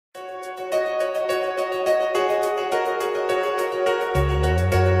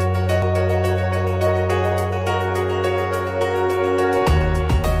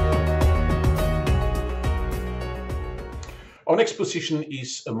next position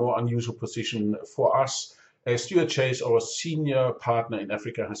is a more unusual position for us. Stuart Chase, our senior partner in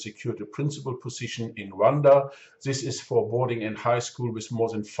Africa, has secured a principal position in Rwanda. This is for boarding and high school with more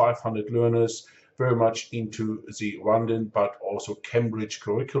than 500 learners, very much into the Rwandan but also Cambridge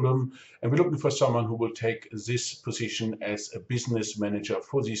curriculum. And we're looking for someone who will take this position as a business manager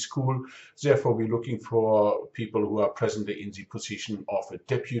for the school. Therefore, we're looking for people who are presently in the position of a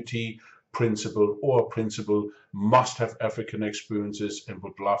deputy principal or principal, must have African experiences and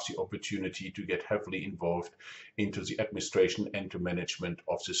would love the opportunity to get heavily involved into the administration and to management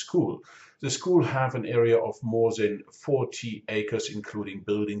of the school. The school have an area of more than 40 acres, including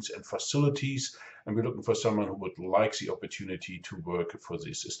buildings and facilities, and we're looking for someone who would like the opportunity to work for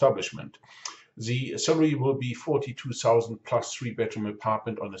this establishment. The salary will be 42,000 plus 3-bedroom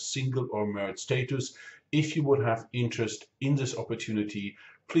apartment on a single or merit status. If you would have interest in this opportunity,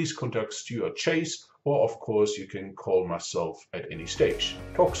 please contact Stuart Chase, or of course you can call myself at any stage.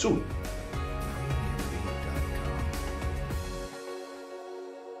 Talk soon.